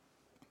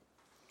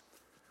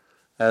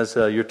As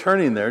you're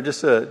turning there,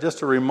 just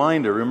a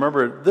reminder.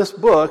 Remember, this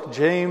book,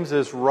 James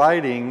is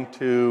writing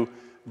to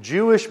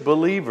Jewish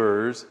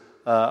believers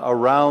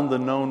around the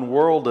known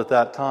world at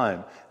that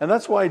time. And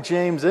that's why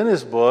James, in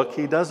his book,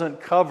 he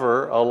doesn't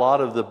cover a lot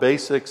of the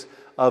basics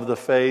of the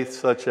faith,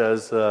 such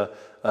as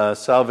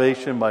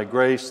salvation by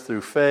grace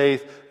through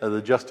faith,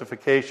 the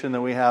justification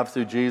that we have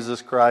through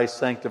Jesus Christ,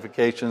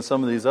 sanctification,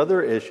 some of these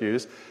other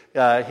issues.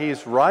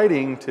 He's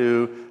writing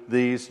to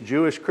these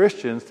Jewish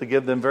Christians to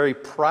give them very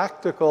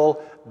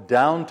practical,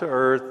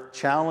 down-to-earth,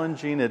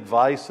 challenging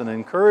advice and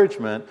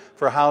encouragement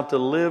for how to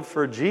live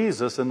for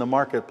Jesus in the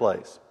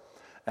marketplace.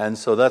 And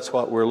so that's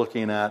what we're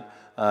looking at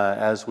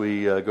as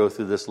we go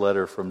through this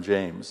letter from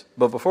James.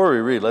 But before we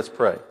read, let's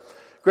pray.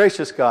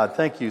 Gracious God,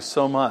 thank you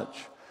so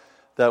much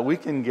that we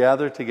can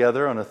gather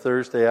together on a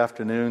Thursday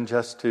afternoon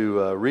just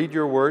to read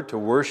your word, to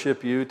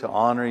worship you, to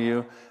honor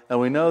you.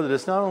 And we know that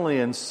it's not only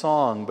in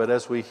song, but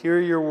as we hear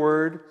your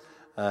word,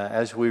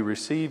 as we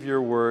receive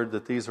your word,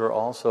 that these are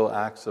also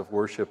acts of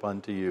worship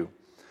unto you.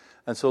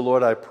 And so,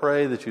 Lord, I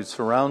pray that you'd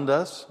surround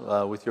us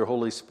with your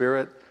Holy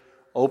Spirit,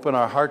 open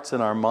our hearts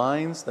and our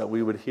minds, that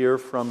we would hear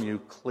from you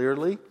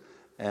clearly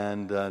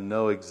and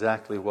know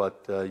exactly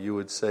what you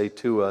would say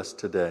to us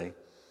today.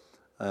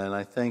 And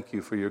I thank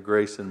you for your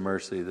grace and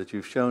mercy that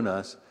you've shown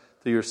us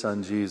through your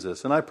Son,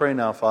 Jesus. And I pray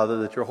now, Father,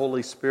 that your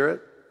Holy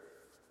Spirit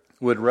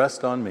would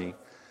rest on me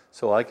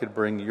so I could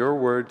bring your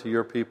word to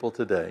your people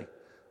today,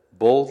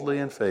 boldly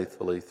and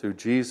faithfully, through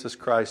Jesus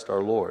Christ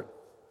our Lord.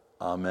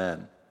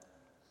 Amen.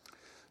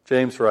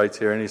 James writes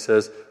here, and he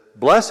says,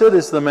 "Blessed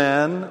is the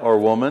man or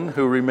woman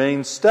who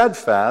remains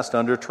steadfast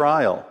under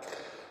trial.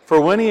 For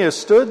when he has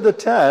stood the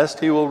test,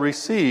 he will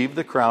receive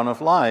the crown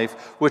of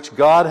life, which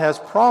God has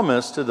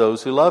promised to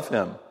those who love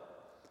him.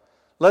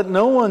 Let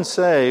no one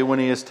say when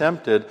he is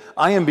tempted,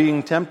 'I am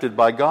being tempted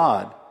by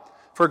God.'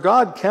 For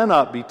God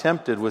cannot be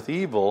tempted with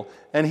evil,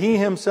 and he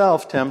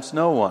himself tempts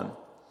no one.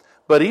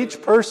 But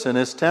each person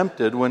is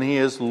tempted when he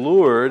is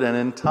lured and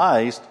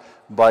enticed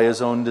by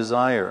his own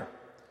desire.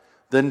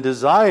 Then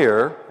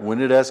desire,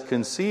 when it has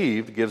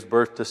conceived, gives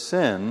birth to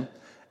sin,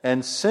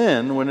 and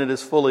sin, when it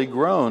is fully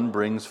grown,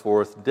 brings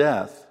forth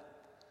death.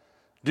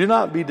 Do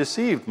not be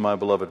deceived, my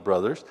beloved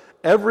brothers.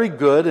 Every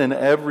good and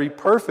every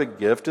perfect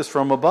gift is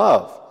from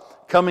above,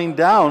 coming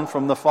down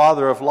from the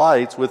Father of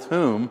lights, with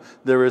whom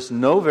there is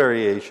no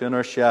variation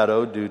or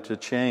shadow due to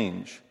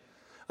change.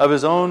 Of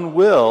his own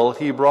will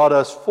he brought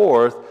us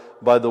forth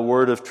by the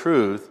word of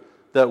truth,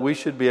 that we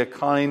should be a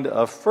kind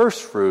of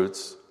first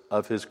fruits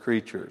of his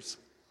creatures."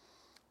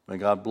 May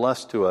God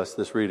bless to us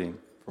this reading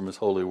from his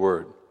holy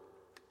word.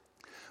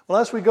 Well,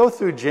 as we go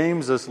through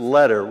James's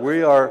letter,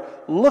 we are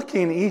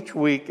looking each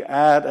week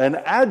at an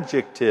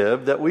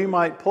adjective that we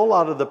might pull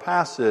out of the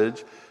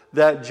passage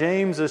that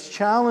James is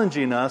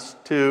challenging us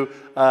to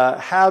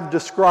have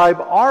describe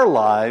our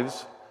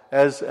lives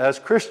as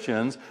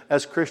Christians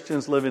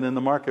living in the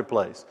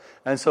marketplace.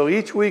 And so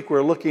each week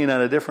we're looking at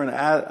a different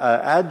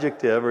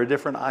adjective or a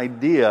different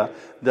idea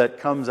that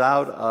comes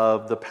out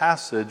of the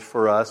passage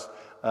for us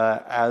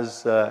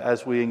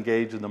as we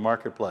engage in the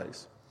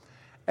marketplace.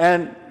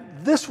 And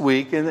this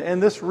week, in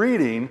this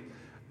reading,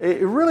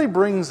 it really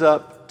brings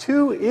up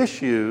two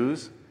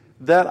issues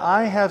that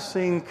I have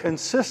seen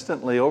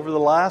consistently over the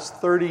last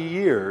 30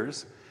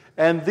 years.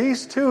 And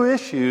these two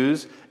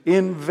issues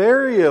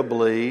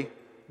invariably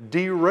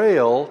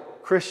derail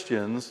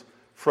Christians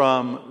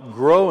from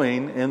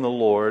growing in the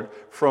Lord,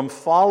 from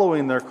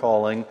following their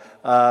calling,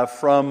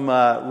 from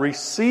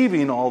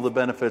receiving all the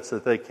benefits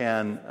that they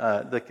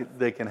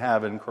can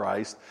have in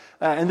Christ.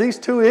 And these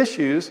two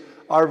issues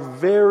are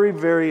very,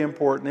 very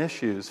important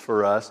issues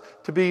for us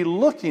to be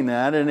looking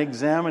at and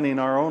examining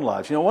our own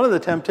lives. You know, one of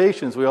the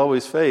temptations we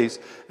always face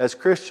as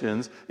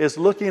Christians is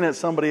looking at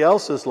somebody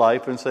else's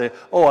life and say,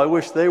 "Oh, I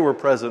wish they were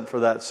present for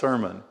that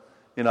sermon.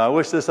 You know, I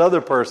wish this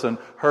other person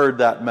heard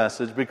that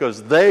message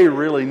because they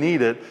really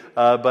need it,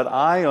 but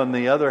I, on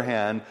the other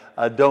hand,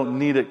 don't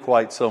need it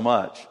quite so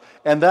much."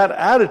 And that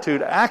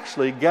attitude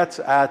actually gets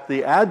at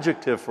the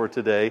adjective for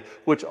today,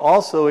 which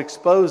also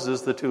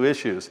exposes the two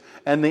issues.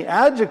 And the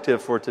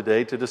adjective for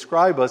today to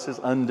describe us is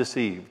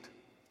undeceived.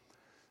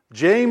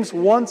 James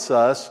wants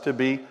us to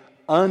be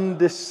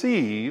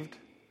undeceived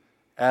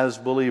as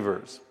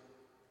believers.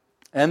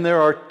 And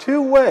there are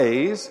two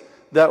ways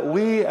that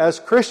we as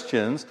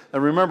Christians,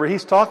 and remember,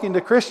 he's talking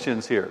to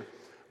Christians here.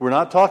 We're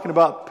not talking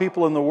about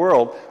people in the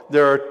world.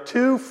 There are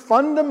two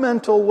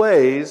fundamental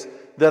ways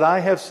that I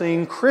have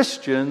seen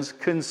Christians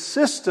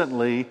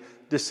consistently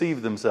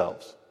deceive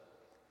themselves.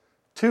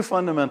 Two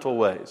fundamental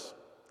ways.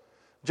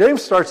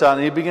 James starts out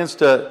and he begins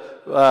to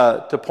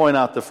point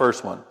out the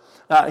first one.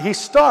 He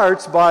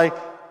starts by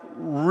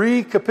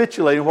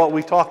recapitulating what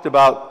we talked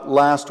about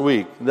last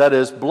week. That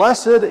is,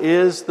 blessed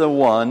is the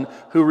one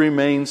who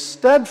remains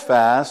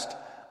steadfast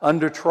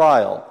under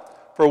trial.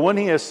 For when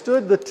he has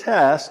stood the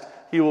test,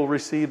 he will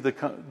receive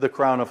the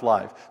crown of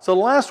life. So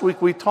last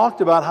week we talked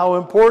about how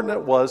important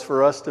it was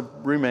for us to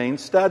remain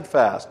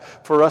steadfast,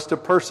 for us to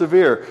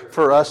persevere,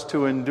 for us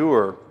to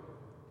endure.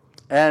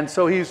 And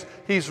so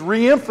he's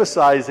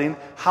re-emphasizing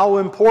how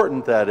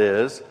important that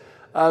is.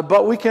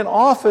 But we can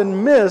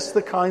often miss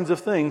the kinds of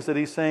things that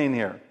he's saying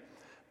here.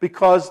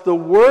 Because the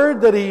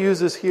word that he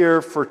uses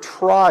here for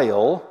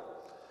trial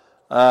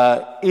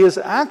is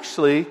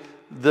actually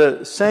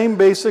the same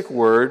basic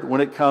word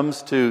when it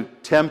comes to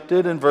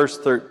tempted in verse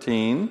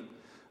 13,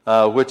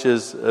 which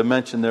is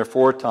mentioned there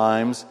 4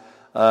 times.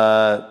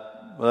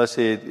 Let's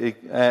see,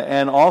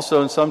 and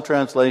also in some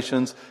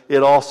translations,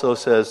 it also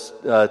says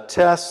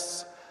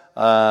tests.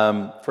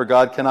 For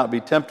God cannot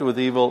be tempted with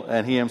evil,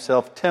 and he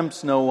himself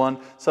tempts no one.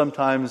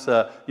 Sometimes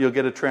you'll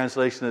get a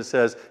translation that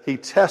says he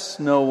tests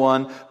no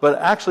one, but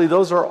actually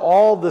those are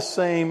all the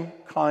same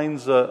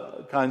kinds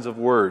of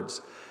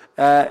words.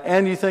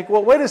 And you think,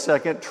 well, wait a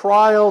second,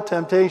 trial,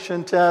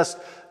 temptation, test,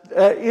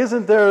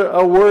 isn't there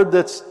a word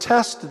that's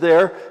test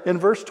there in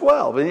verse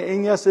 12?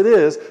 And yes, it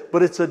is,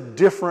 but it's a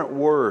different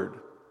word.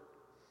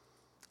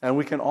 And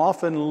we can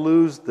often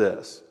lose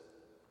this.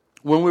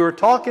 When we were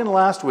talking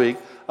last week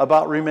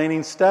about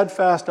remaining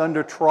steadfast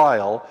under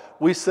trial,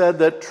 we said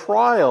that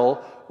trials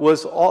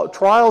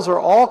are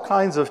all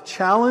kinds of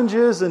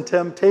challenges and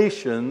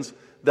temptations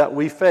that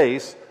we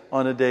face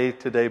on a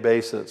day-to-day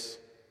basis.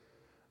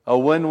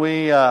 When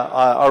we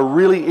are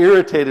really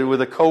irritated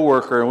with a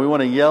coworker and we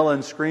want to yell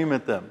and scream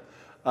at them,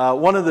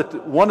 one of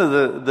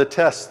the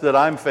tests that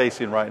I'm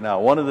facing right now,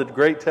 one of the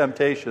great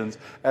temptations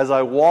as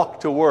I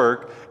walk to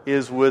work,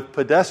 is with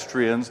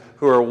pedestrians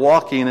who are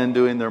walking and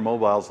doing their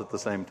mobiles at the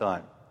same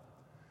time.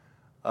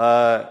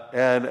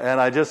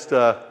 And I just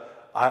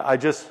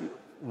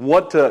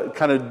want to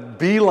kind of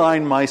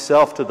beeline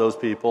myself to those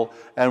people,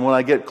 and when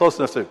I get close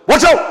enough to say,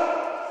 "Watch out!"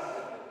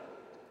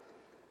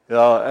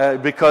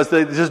 Because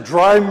they just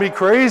drive me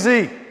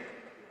crazy.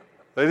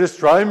 They just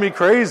drive me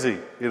crazy,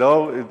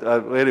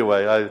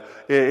 Anyway,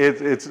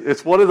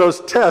 it's one of those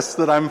tests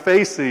that I'm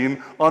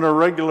facing on a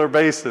regular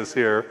basis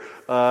here,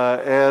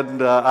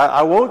 and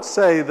I won't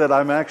say that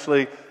I'm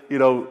actually,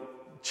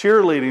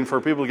 cheerleading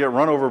for people to get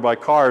run over by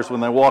cars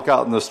when they walk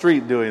out in the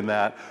street doing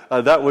that.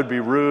 That would be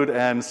rude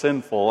and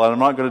sinful, and I'm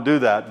not going to do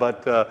that.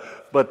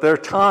 But there are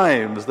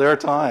times,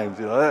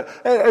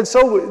 and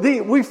so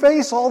we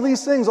face all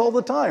these things all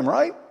the time,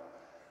 right?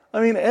 I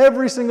mean,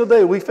 every single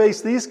day we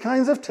face these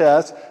kinds of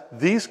tests,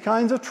 these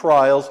kinds of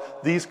trials,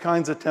 these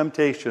kinds of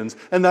temptations.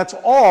 And that's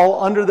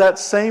all under that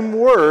same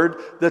word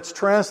that's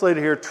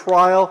translated here,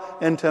 trial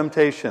and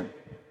temptation.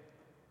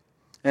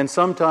 And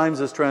sometimes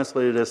it's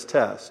translated as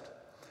test.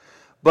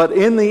 But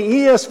in the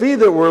ESV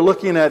that we're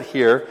looking at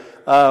here,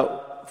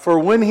 for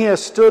when he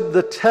has stood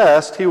the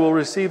test, he will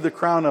receive the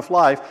crown of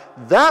life.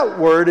 That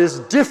word is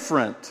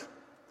different.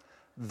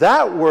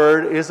 That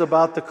word is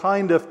about the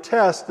kind of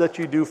test that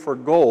you do for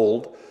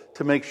gold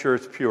to make sure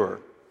it's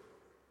pure.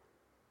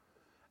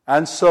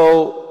 And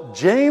so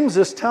James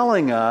is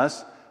telling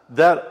us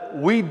that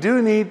we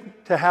do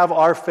need to have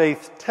our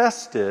faith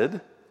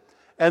tested,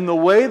 and the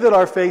way that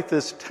our faith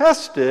is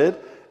tested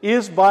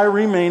is by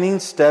remaining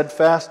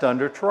steadfast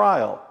under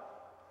trial.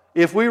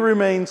 If we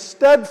remain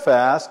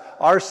steadfast,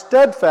 our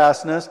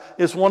steadfastness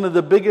is one of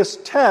the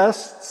biggest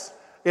tests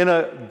in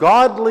a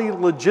godly,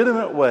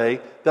 legitimate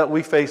way that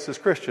we face as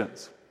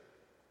Christians.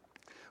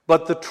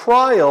 But the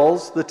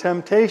trials, the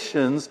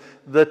temptations,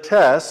 the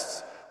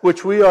tests,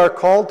 which we are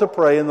called to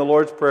pray in the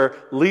Lord's Prayer,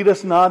 lead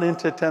us not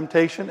into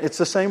temptation. It's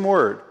the same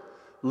word.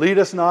 Lead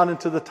us not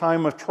into the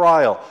time of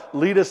trial.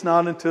 Lead us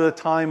not into the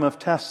time of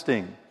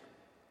testing.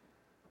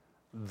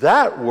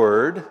 That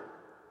word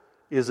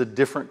is a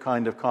different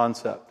kind of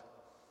concept.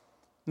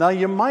 Now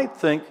you might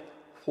think,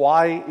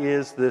 why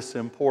is this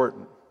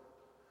important?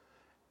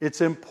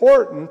 It's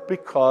important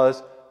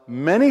because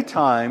many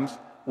times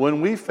when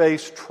we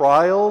face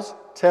trials,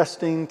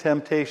 testing,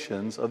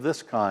 temptations of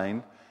this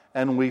kind,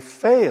 and we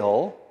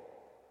fail,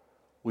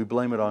 we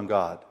blame it on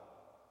God.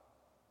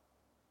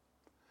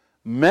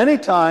 Many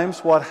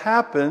times what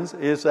happens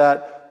is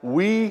that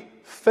we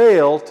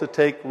fail to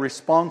take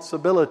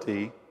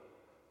responsibility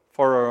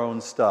for our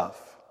own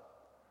stuff.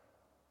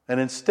 And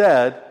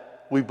instead,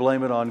 we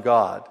blame it on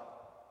God.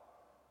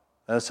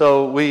 And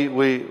so we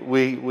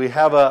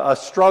have a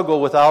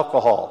struggle with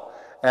alcohol.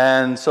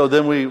 And so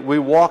then we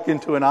walk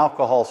into an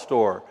alcohol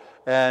store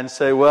and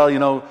say, well,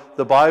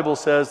 the Bible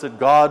says that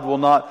God will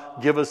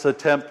not give us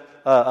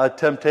a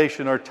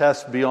temptation or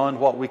test beyond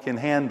what we can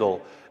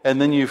handle.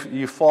 And then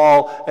you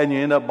fall and you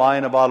end up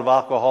buying a bottle of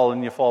alcohol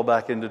and you fall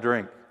back into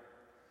drink.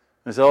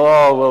 And say, it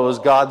was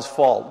God's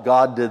fault.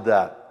 God did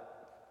that.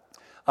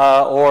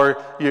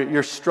 Or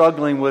you're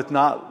struggling with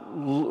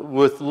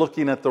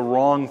looking at the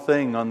wrong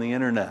thing on the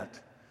internet.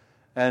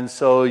 And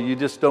so you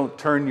just don't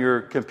turn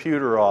your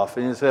computer off.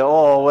 And you say,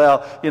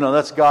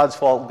 that's God's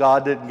fault.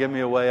 God didn't give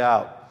me a way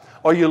out.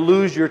 Or you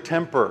lose your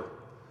temper.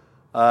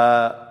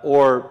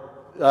 Or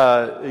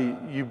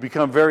you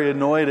become very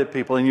annoyed at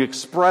people and you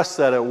express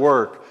that at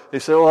work. They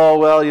say,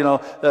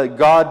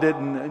 God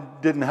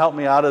didn't help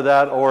me out of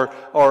that.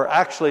 Or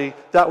actually,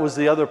 that was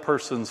the other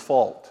person's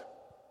fault.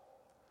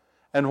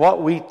 And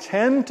what we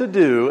tend to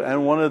do,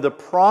 and one of the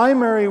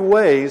primary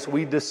ways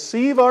we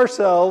deceive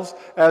ourselves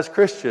as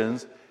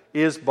Christians,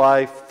 is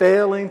by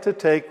failing to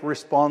take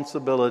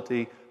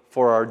responsibility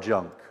for our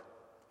junk,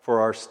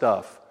 for our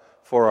stuff,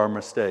 for our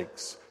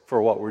mistakes,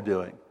 for what we're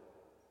doing.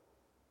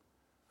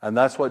 And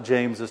that's what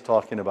James is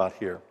talking about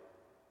here.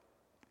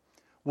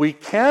 We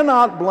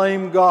cannot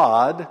blame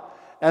God,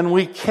 and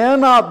we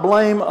cannot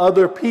blame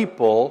other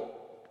people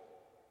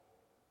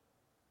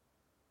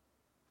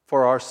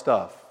for our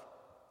stuff,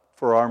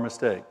 for our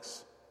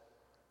mistakes.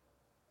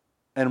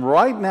 And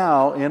right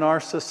now in our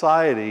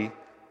society,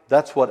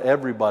 that's what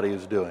everybody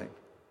is doing.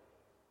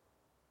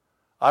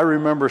 I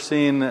remember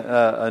seeing,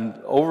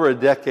 over a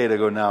decade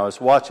ago now, I was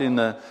watching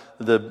the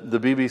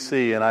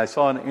BBC, and I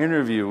saw an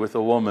interview with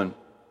a woman.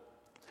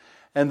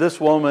 And this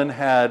woman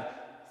had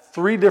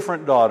 3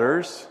 different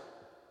daughters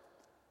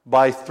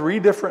by 3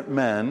 different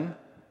men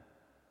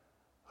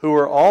who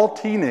were all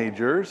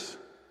teenagers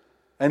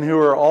and who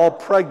were all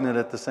pregnant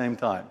at the same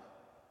time.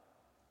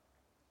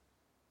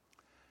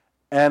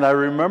 And I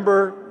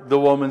remember the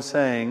woman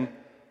saying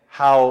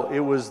how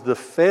it was the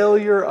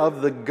failure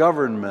of the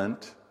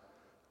government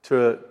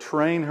to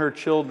train her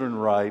children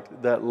right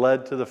that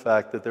led to the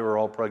fact that they were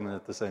all pregnant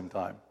at the same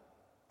time.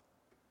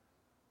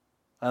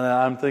 And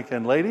I'm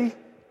thinking, lady,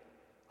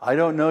 I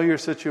don't know your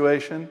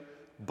situation,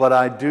 but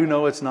I do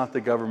know it's not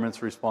the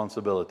government's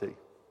responsibility.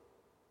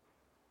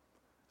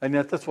 And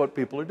yet that's what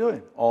people are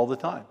doing all the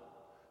time.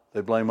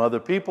 They blame other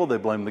people, they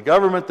blame the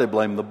government, they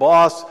blame the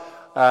boss,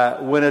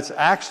 when it's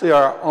actually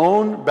our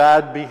own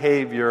bad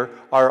behavior,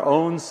 our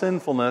own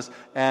sinfulness.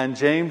 And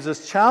James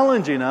is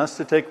challenging us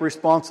to take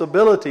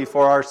responsibility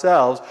for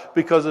ourselves,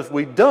 because if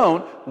we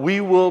don't, we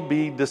will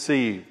be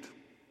deceived.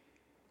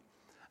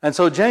 And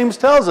so James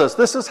tells us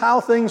this is how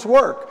things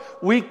work.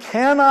 We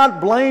cannot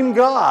blame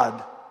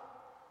God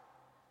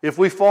if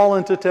we fall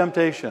into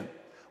temptation.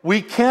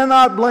 We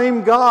cannot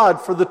blame God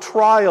for the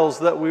trials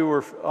that we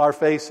are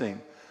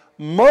facing.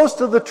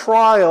 Most of the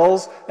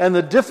trials and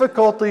the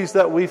difficulties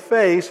that we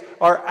face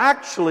are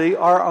actually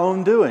our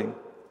own doing.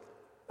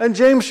 And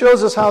James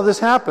shows us how this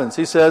happens.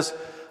 He says,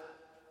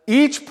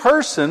 each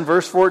person,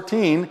 verse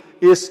 14,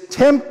 is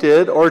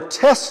tempted or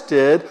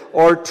tested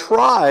or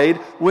tried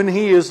when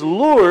he is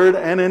lured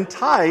and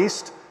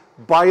enticed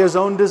by his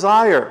own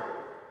desire.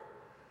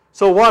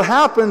 So what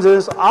happens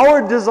is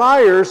our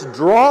desires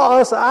draw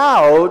us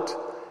out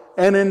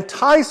and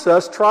entice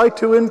us, try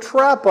to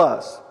entrap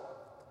us.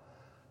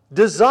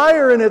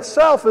 Desire in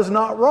itself is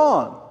not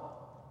wrong.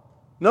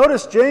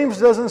 Notice James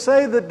doesn't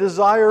say that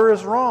desire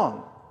is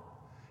wrong.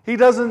 He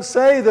doesn't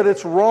say that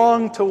it's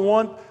wrong to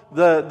want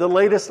the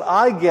latest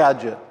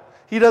iGadget.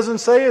 He doesn't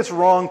say it's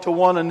wrong to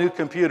want a new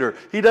computer.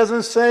 He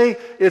doesn't say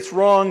it's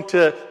wrong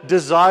to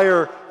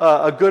desire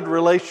a good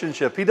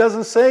relationship. He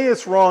doesn't say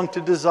it's wrong to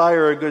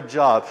desire a good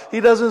job. He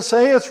doesn't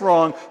say it's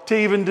wrong to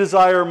even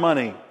desire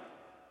money.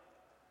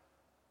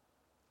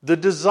 The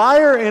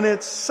desire in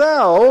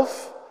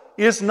itself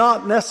is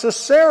not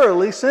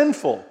necessarily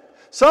sinful.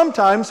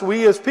 Sometimes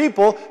we as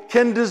people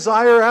can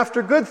desire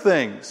after good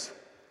things.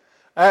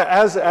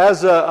 As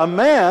a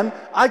man,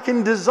 I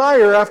can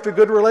desire after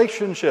good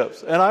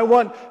relationships. And I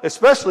want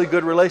especially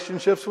good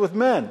relationships with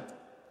men.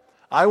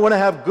 I want to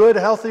have good,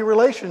 healthy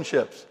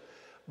relationships.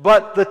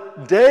 But the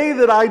day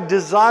that I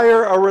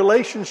desire a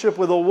relationship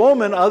with a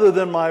woman other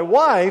than my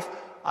wife,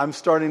 I'm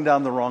starting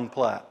down the wrong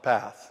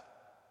path.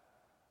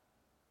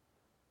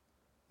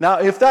 Now,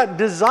 if that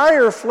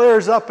desire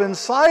flares up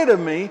inside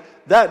of me,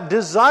 that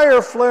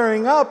desire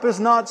flaring up is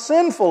not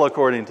sinful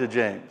according to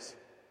James.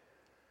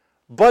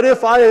 But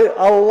if I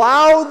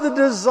allow the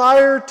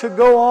desire to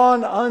go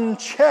on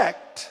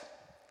unchecked,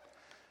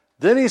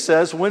 then he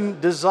says, when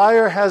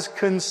desire has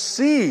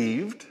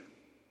conceived,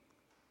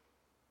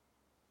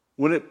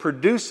 when it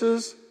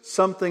produces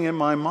something in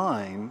my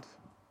mind,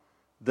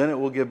 then it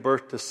will give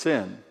birth to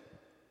sin.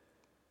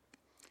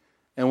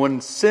 And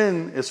when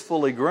sin is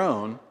fully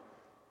grown,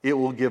 it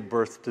will give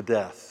birth to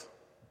death.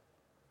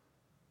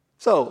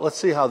 So let's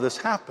see how this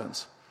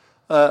happens.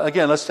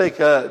 Again, let's take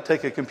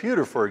a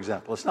computer, for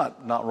example. It's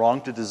not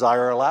wrong to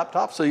desire a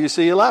laptop. So you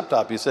see a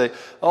laptop. You say,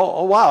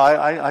 oh wow,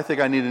 I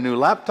think I need a new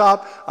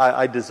laptop.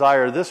 I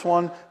desire this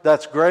one.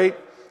 That's great.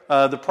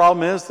 The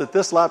problem is that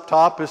this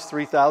laptop is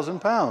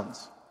 3,000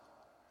 pounds.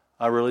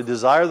 I really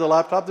desire the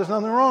laptop. There's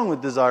nothing wrong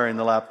with desiring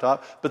the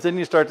laptop. But then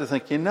you start to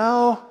think,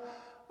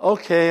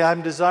 okay,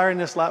 I'm desiring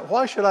this laptop.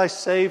 Why should I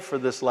save for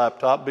this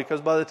laptop? Because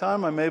by the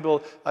time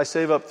I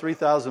save up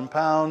 3,000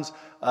 pounds,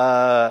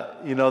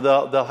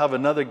 they'll have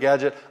another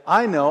gadget.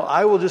 I know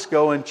I will just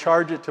go and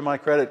charge it to my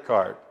credit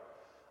card.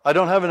 I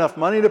don't have enough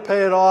money to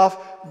pay it off,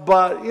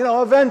 but,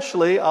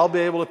 eventually I'll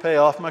be able to pay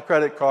off my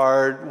credit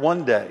card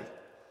one day.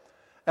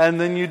 And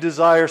then you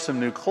desire some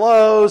new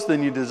clothes,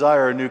 then you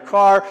desire a new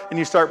car, and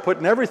you start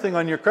putting everything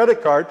on your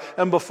credit card,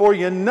 and before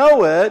you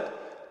know it,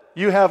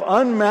 you have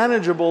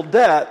unmanageable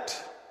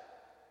debt.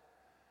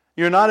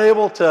 You're not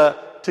able to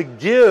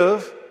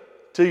give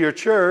to your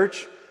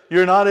church.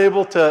 You're not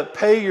able to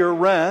pay your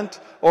rent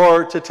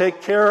or to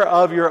take care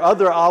of your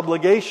other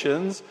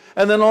obligations.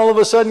 And then all of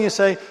a sudden you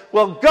say,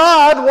 well,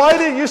 God, why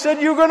did you said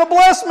you were going to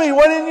bless me?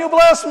 Why didn't you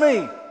bless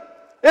me?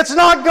 It's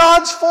not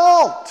God's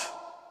fault.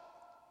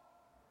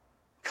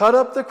 Cut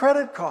up the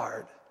credit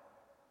card.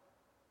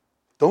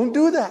 Don't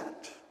do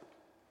that.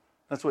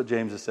 That's what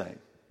James is saying.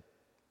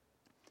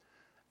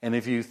 And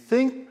if you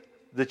think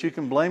that you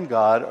can blame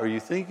God or you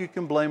think you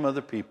can blame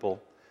other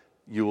people,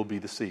 you will be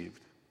deceived.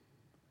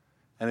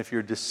 And if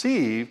you're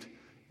deceived,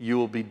 you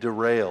will be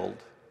derailed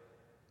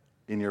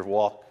in your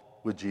walk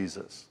with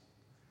Jesus.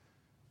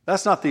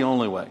 That's not the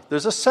only way.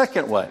 There's a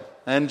second way.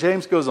 And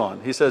James goes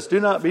on. He says,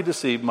 "Do not be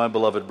deceived, my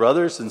beloved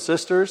brothers and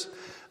sisters."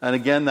 And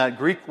again, that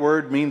Greek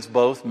word means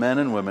both men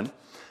and women.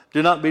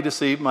 "Do not be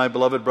deceived, my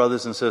beloved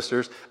brothers and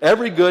sisters.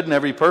 Every good and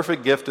every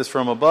perfect gift is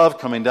from above,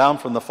 coming down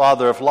from the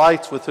Father of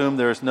lights, with whom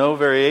there is no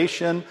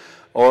variation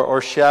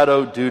or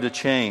shadow due to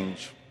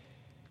change.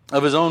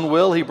 Of his own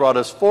will he brought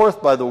us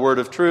forth by the word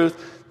of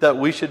truth, that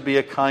we should be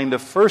a kind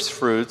of first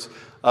fruits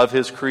of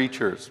his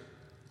creatures."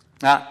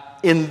 Now,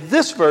 in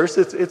this verse,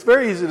 it's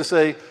very easy to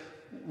say,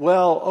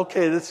 well,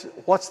 okay,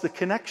 what's the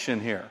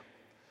connection here?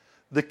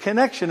 The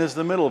connection is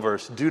the middle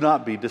verse, "Do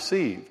not be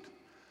deceived."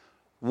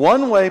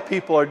 One way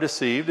people are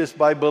deceived is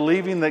by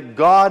believing that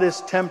God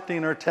is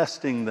tempting or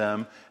testing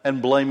them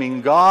and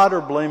blaming God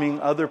or blaming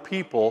other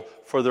people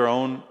for their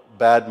own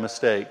bad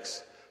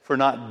mistakes, for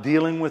not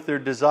dealing with their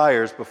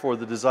desires before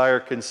the desire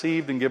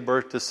conceived and gave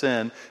birth to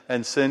sin,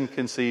 and sin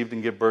conceived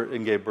and gave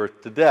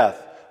birth to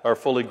death, or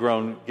fully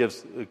grown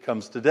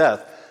comes to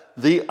death.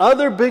 The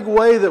other big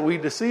way that we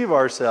deceive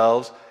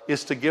ourselves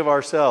is to give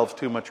ourselves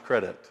too much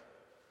credit.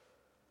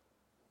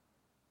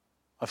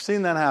 I've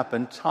seen that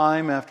happen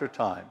time after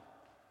time,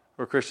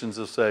 where Christians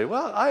will say,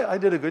 well, I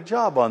did a good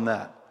job on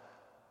that.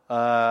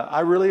 I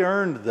really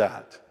earned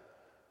that.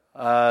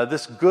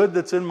 This good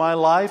that's in my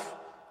life,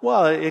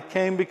 well, it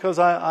came because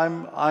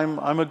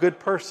I'm a good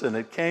person.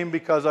 It came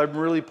because I'm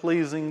really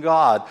pleasing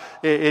God.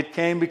 It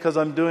came because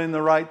I'm doing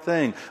the right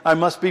thing. I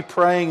must be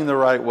praying the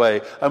right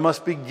way. I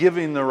must be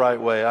giving the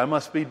right way. I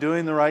must be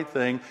doing the right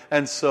thing.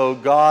 And so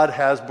God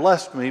has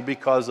blessed me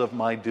because of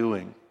my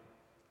doing.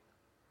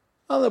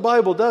 Now, the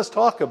Bible does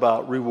talk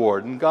about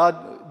reward, and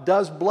God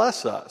does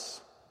bless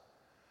us.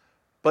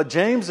 But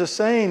James is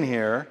saying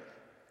here,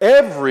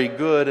 every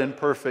good and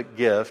perfect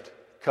gift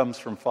comes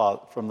from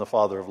the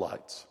Father of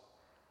lights.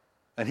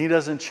 And he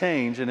doesn't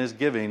change in his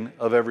giving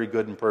of every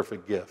good and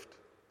perfect gift.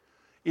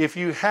 If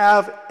you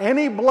have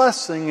any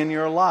blessing in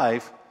your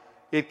life,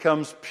 it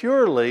comes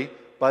purely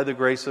by the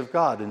grace of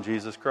God in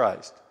Jesus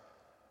Christ.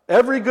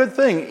 Every good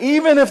thing,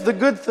 even if the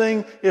good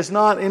thing is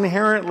not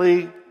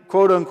inherently,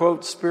 quote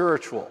unquote,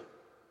 spiritual.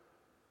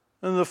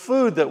 And the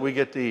food that we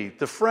get to eat,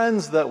 the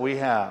friends that we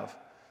have,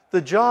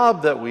 the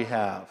job that we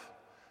have,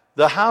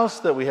 the house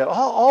that we have,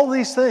 all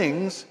these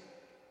things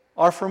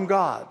are from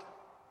God.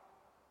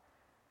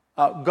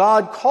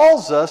 God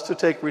calls us to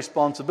take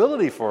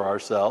responsibility for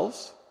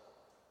ourselves,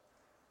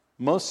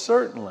 most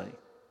certainly.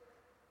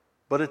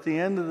 But at the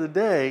end of the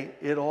day,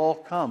 it all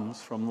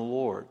comes from the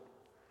Lord,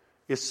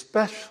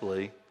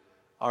 especially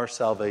our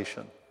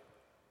salvation.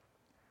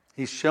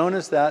 He's shown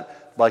us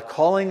that by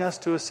calling us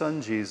to His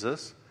Son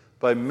Jesus,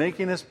 by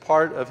making us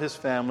part of His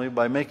family,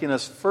 by making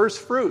us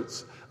first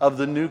fruits of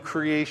the new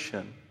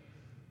creation.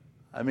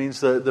 That means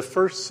the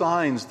first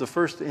signs, the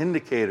first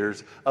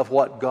indicators of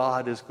what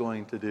God is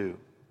going to do.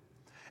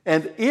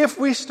 And if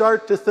we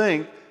start to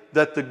think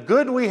that the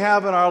good we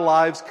have in our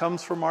lives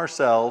comes from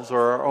ourselves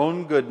or our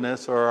own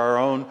goodness or our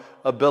own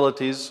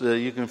abilities,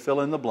 you can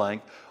fill in the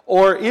blank,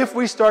 or if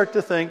we start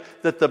to think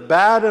that the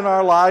bad in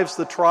our lives,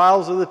 the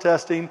trials or the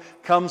testing,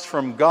 comes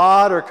from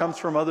God or comes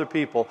from other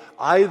people,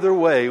 either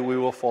way we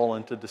will fall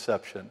into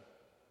deception.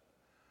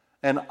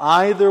 And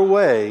either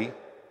way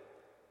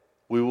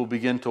we will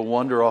begin to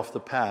wander off the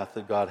path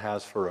that God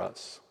has for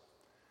us.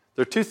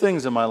 There are two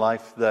things in my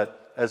life that,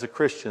 as a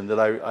Christian, that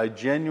I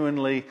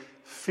genuinely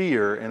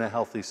fear in a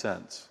healthy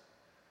sense.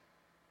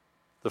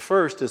 The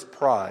first is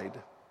pride,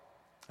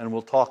 and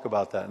we'll talk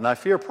about that. And I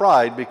fear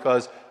pride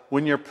because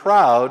when you're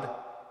proud,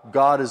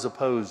 God is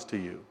opposed to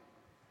you.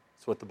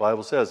 That's what the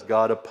Bible says.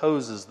 God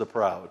opposes the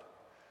proud.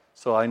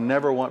 So I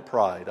never want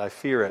pride. I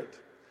fear it.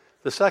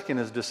 The second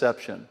is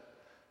deception,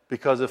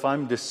 because if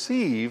I'm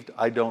deceived,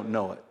 I don't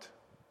know it.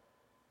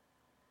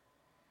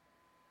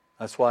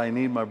 That's why I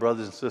need my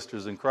brothers and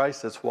sisters in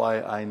Christ. That's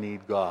why I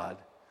need God.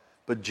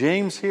 But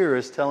James here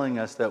is telling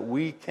us that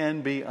we can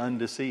be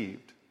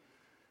undeceived.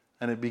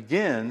 And it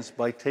begins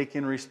by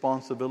taking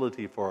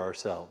responsibility for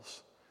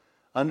ourselves.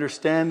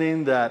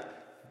 Understanding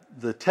that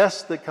the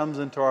tests that comes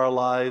into our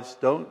lives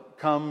don't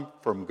come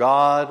from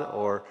God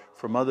or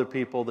from other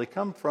people. They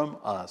come from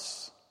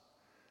us.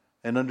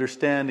 And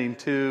understanding,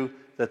 too,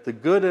 that the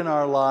good in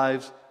our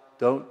lives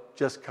don't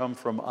just come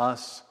from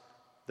us.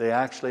 They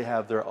actually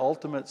have their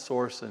ultimate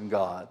source in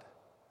God.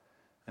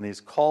 And He's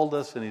called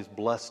us and He's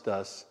blessed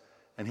us.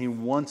 And He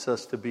wants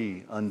us to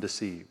be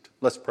undeceived.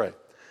 Let's pray.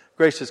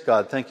 Gracious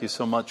God, thank you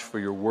so much for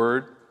your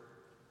word.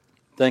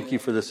 Thank you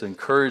for this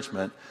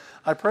encouragement.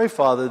 I pray,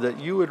 Father, that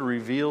you would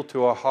reveal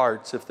to our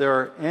hearts if there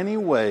are any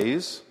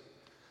ways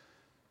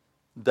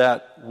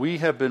that we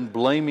have been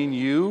blaming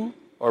you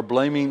or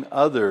blaming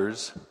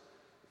others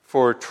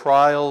for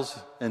trials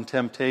and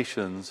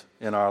temptations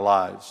in our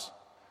lives.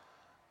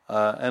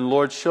 And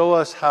Lord, show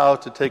us how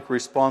to take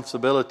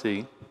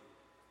responsibility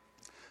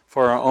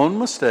for our own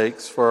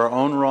mistakes, for our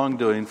own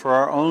wrongdoing, for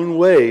our own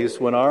ways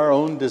when our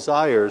own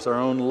desires, our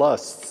own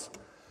lusts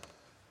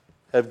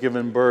have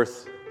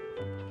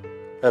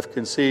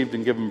conceived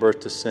and given birth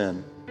to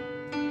sin.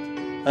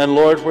 And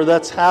Lord, where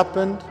that's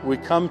happened, we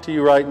come to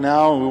you right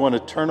now and we want to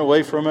turn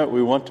away from it.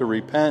 We want to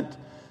repent,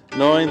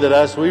 knowing that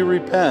as we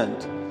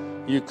repent,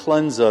 you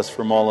cleanse us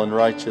from all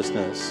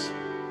unrighteousness.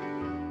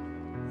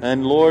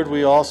 And Lord,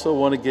 we also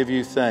want to give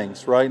you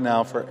thanks right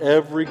now for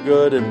every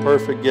good and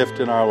perfect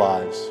gift in our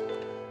lives,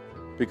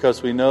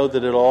 because we know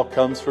that it all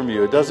comes from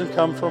you. It doesn't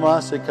come from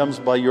us, it comes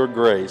by your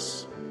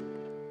grace.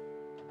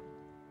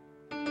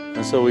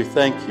 And so we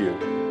thank you,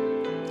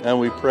 and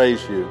we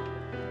praise you,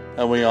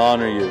 and we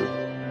honor you,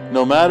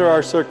 no matter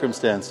our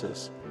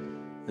circumstances,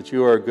 that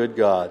you are a good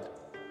God.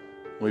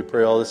 We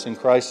pray all this in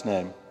Christ's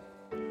name.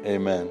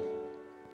 Amen.